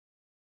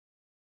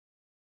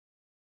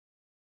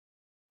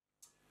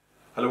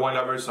Hello wine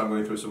lovers, I'm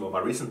going through some of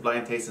my recent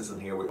blind tastings,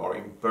 and here we are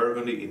in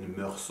Burgundy in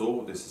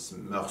Meursault. This is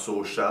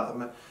Meursault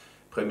Charme,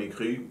 Premier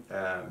Cru,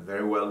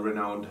 very well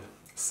renowned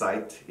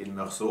site in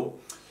Meursault.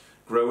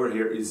 Grower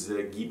here is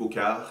Guy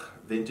Bocard,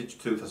 vintage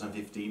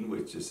 2015,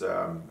 which is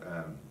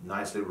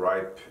nicely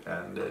ripe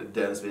and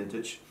dense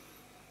vintage.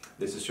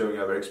 This is showing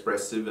a very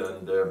expressive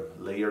and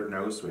layered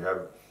nose. We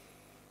have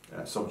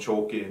some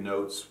chalky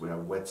notes, we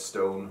have wet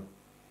stone,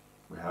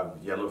 we have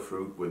yellow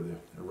fruit with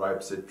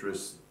ripe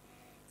citrus,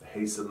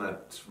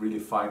 hazelnut, really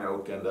fine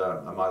oak, and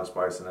a mild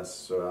spiciness,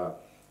 so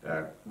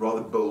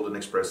rather bold and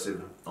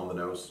expressive on the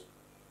nose.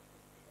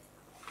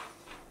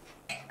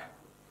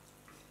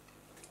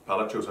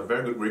 Palate shows a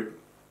very good grip.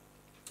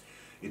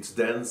 It's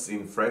dense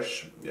in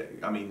fresh,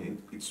 I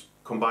mean it's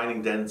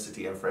combining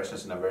density and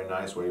freshness in a very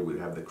nice way. We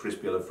have the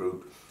crisp yellow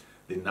fruit,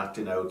 the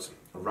nutty notes,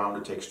 a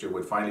rounded texture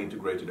with finely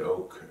integrated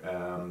oak,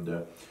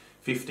 and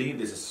 15,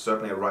 this is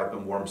certainly a ripe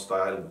and warm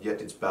style,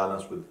 yet it's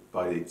balanced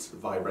by its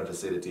vibrant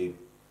acidity.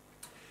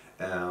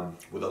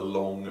 With a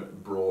long,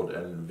 broad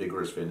and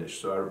vigorous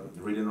finish. So a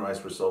really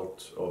nice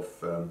result of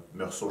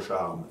Meursault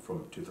Charme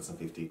from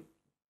 2015.